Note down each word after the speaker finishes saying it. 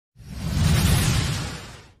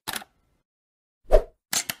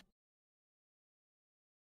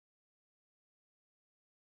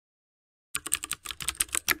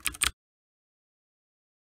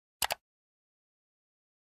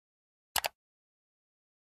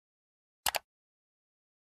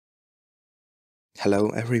Hello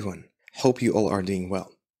everyone, hope you all are doing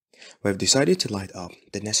well. We have decided to light up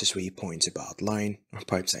the necessary points about line or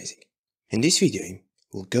pipe sizing. In this video,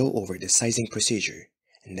 we'll go over the sizing procedure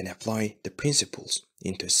and then apply the principles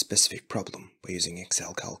into a specific problem by using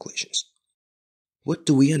Excel calculations. What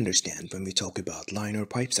do we understand when we talk about line or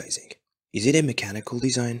pipe sizing? Is it a mechanical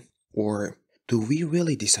design, or do we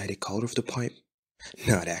really decide the color of the pipe?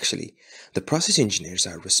 Not actually. The process engineers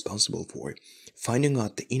are responsible for finding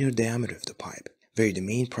out the inner diameter of the pipe where the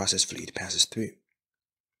main process fluid passes through.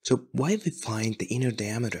 So why we find the inner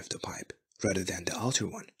diameter of the pipe rather than the outer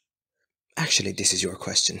one? Actually, this is your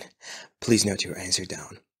question. Please note your answer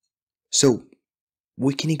down. So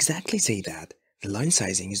we can exactly say that the line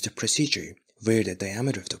sizing is the procedure where the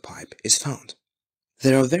diameter of the pipe is found.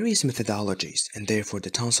 There are various methodologies and therefore the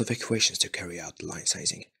tons of equations to carry out the line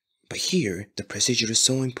sizing. But here, the procedure is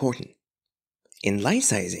so important. In line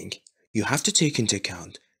sizing, you have to take into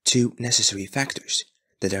account two necessary factors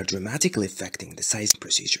that are dramatically affecting the sizing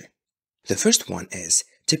procedure. The first one is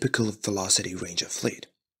typical velocity range of fluid.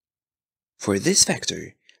 For this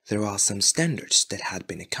factor, there are some standards that had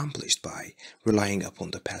been accomplished by relying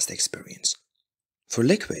upon the past experience. For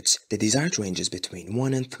liquids, the desired range is between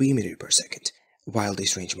 1 and 3 meters per second, while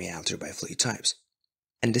this range may alter by fluid types.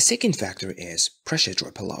 And the second factor is pressure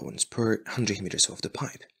drop allowance per 100 meters of the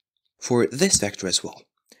pipe. For this factor as well,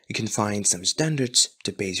 you can find some standards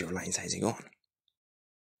to base your line sizing on.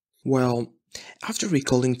 Well, after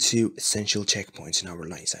recalling two essential checkpoints in our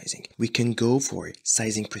line sizing, we can go for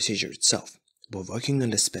sizing procedure itself by working on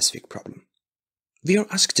the specific problem. We are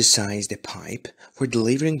asked to size the pipe for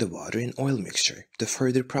delivering the water and oil mixture to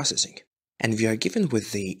further processing, and we are given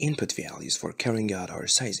with the input values for carrying out our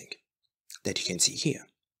sizing that you can see here.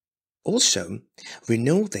 Also, we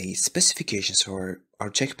know the specifications for our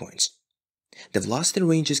checkpoints. The velocity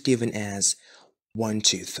range is given as 1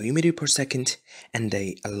 to 3 meters per second, and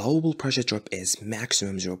the allowable pressure drop is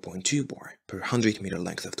maximum 0.2 bar per 100 meter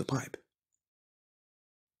length of the pipe.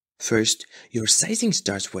 First, your sizing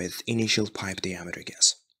starts with initial pipe diameter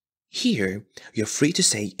guess. Here, you're free to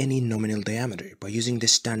say any nominal diameter by using the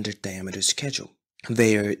standard diameter schedule,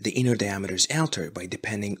 where the inner diameters alter by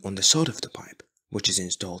depending on the sort of the pipe, which is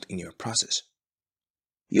installed in your process.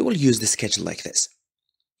 You will use the schedule like this.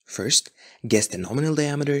 First, guess the nominal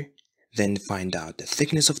diameter, then find out the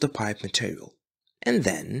thickness of the pipe material, and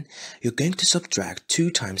then you're going to subtract 2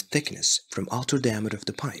 times thickness from outer diameter of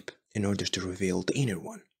the pipe in order to reveal the inner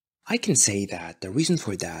one. I can say that the reason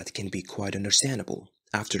for that can be quite understandable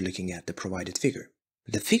after looking at the provided figure.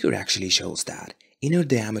 The figure actually shows that inner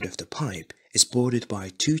diameter of the pipe is bordered by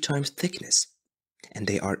 2 times thickness, and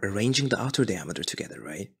they are arranging the outer diameter together,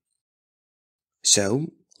 right?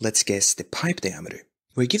 So, let's guess the pipe diameter.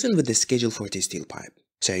 We're given with the schedule for this steel pipe,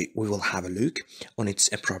 so we will have a look on its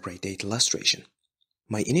appropriate data illustration.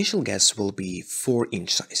 My initial guess will be 4-inch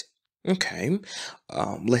size. Okay,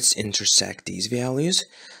 let's intersect these values,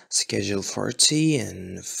 schedule 40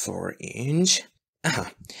 and 4-inch.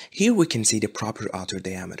 Here we can see the proper outer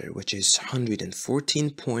diameter, which is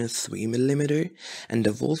 114.3 millimeter, and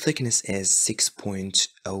the wall thickness is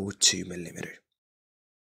 6.02 millimeter.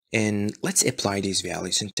 And let's apply these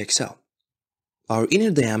values into Excel. Our inner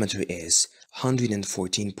diameter is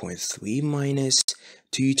 114.3 minus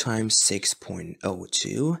 2 times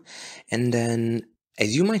 6.02, and then,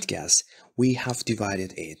 as you might guess, we have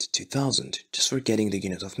divided it to 1000 just for getting the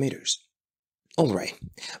unit of meters. Alright,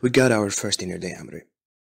 we got our first inner diameter.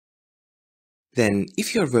 Then,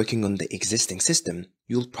 if you are working on the existing system,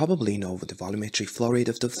 you'll probably know the volumetric flow rate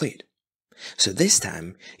of the fluid. So this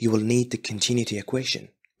time, you will need the continuity equation,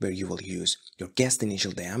 where you will use your guessed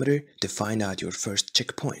initial diameter to find out your first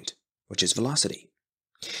checkpoint, which is velocity.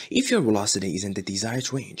 If your velocity is in the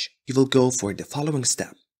desired range, you will go for the following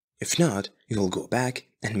step. If not, you will go back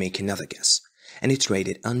and make another guess, and iterate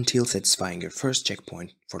it until satisfying your first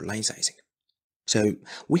checkpoint for line sizing. So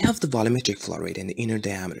we have the volumetric flow rate and the inner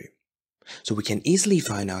diameter, so we can easily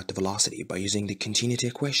find out the velocity by using the continuity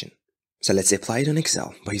equation. So let's apply it on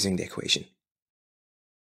Excel by using the equation.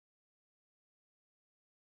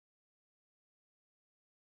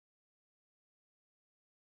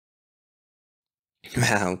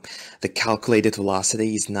 Wow, the calculated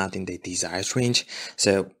velocity is not in the desired range,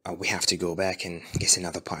 so we have to go back and guess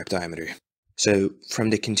another pipe diameter. So from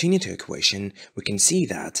the continuity equation, we can see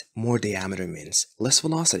that more diameter means less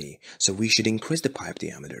velocity, so we should increase the pipe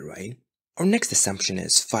diameter, right? Our next assumption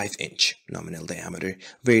is 5-inch nominal diameter,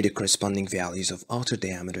 where the corresponding values of outer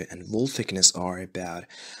diameter and wall thickness are about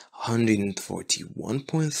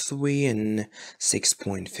 141.3 and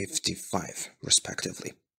 6.55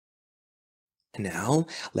 respectively. Now,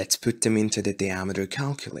 let's put them into the diameter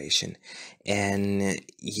calculation. And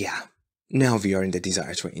yeah, now we are in the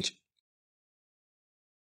desired range.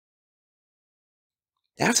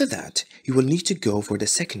 After that, you will need to go for the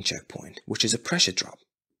second checkpoint, which is a pressure drop.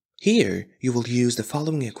 Here, you will use the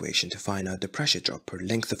following equation to find out the pressure drop per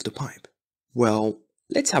length of the pipe. Well,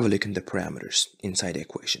 let's have a look at the parameters inside the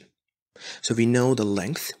equation. So we know the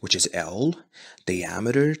length, which is L,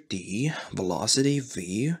 diameter D, velocity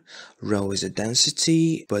V, rho is a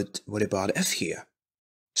density, but what about F here?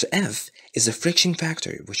 So F is a friction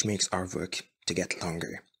factor which makes our work to get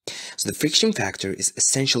longer. So the friction factor is an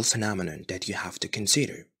essential phenomenon that you have to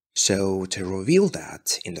consider. So to reveal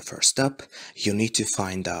that in the first step, you need to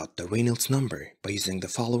find out the Reynolds number by using the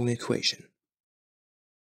following equation.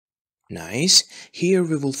 Nice. Here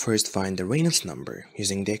we will first find the Reynolds number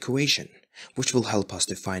using the equation, which will help us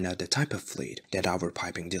to find out the type of fluid that our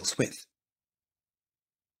piping deals with.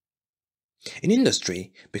 In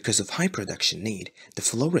industry, because of high production need, the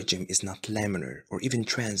flow regime is not laminar or even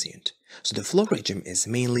transient, so the flow regime is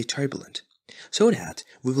mainly turbulent, so that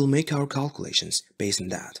we will make our calculations based on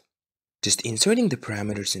that. Just inserting the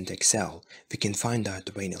parameters into Excel, we can find out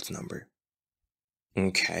the Reynolds number.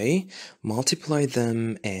 Okay, multiply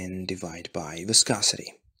them and divide by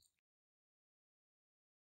viscosity.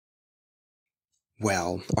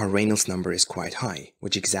 Well, our Reynolds number is quite high,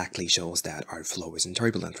 which exactly shows that our flow is in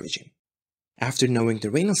turbulent regime. After knowing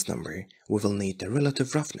the Reynolds number, we will need the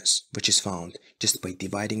relative roughness, which is found just by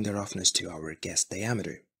dividing the roughness to our guessed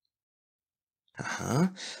diameter.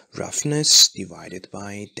 Roughness divided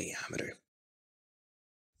by diameter.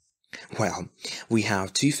 Well, we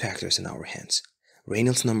have two factors in our hands,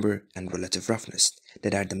 Reynolds number and relative roughness,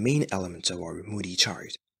 that are the main elements of our Moody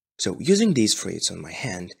chart. So using these fluids on my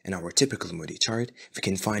hand and our typical Moody chart, we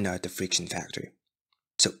can find out the friction factor.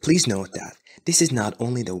 So please note that this is not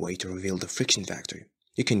only the way to reveal the friction factor,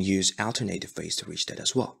 you can use alternative ways to reach that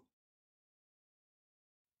as well.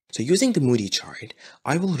 So using the Moody chart,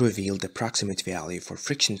 I will reveal the approximate value for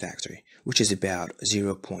friction factor, which is about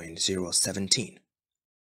 0.017.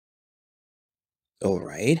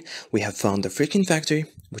 Alright, we have found the friction factor,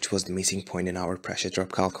 which was the missing point in our pressure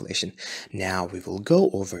drop calculation. Now we will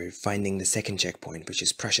go over finding the second checkpoint, which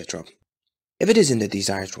is pressure drop. If it is in the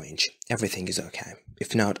desired range, everything is okay.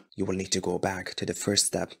 If not, you will need to go back to the first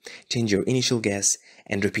step, change your initial guess,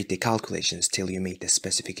 and repeat the calculations till you meet the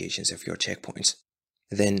specifications of your checkpoints.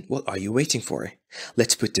 Then, what are you waiting for?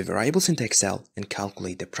 Let's put the variables into Excel and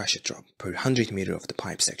calculate the pressure drop per 100 meter of the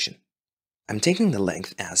pipe section. I'm taking the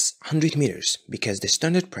length as 100 meters because the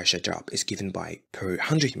standard pressure drop is given by per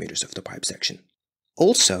 100 meters of the pipe section.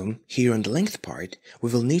 Also, here on the length part,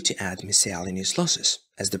 we will need to add miscellaneous losses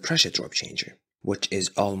as the pressure drop changer, which is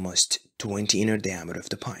almost 20 inner diameter of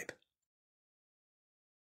the pipe.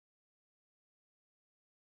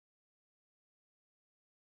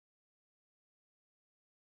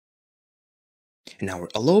 And our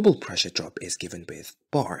allowable pressure drop is given with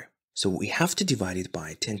bar. So we have to divide it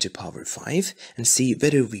by 10 to the power 5 and see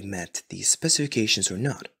whether we met these specifications or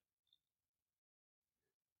not.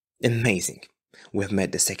 Amazing! We have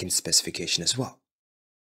met the second specification as well.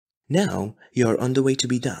 Now you are on the way to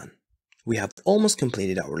be done. We have almost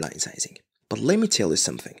completed our line sizing. But let me tell you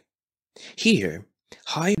something. Here,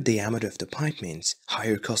 higher diameter of the pipe means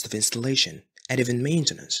higher cost of installation and even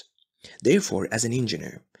maintenance. Therefore, as an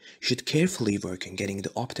engineer, you should carefully work on getting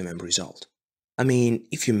the optimum result. I mean,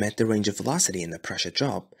 if you met the range of velocity in the pressure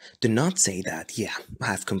drop, do not say that, yeah, I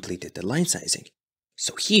have completed the line sizing.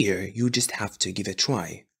 So here, you just have to give a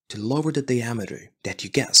try to lower the diameter that you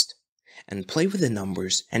guessed, and play with the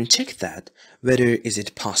numbers and check that whether is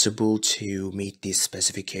it possible to meet these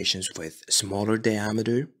specifications with smaller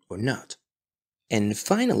diameter or not. And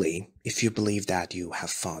finally, if you believe that you have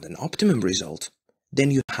found an optimum result,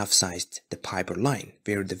 then you have sized the pipe or line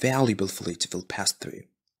where the valuable fluid will pass through.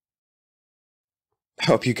 I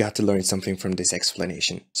hope you got to learn something from this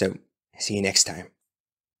explanation, so see you next time.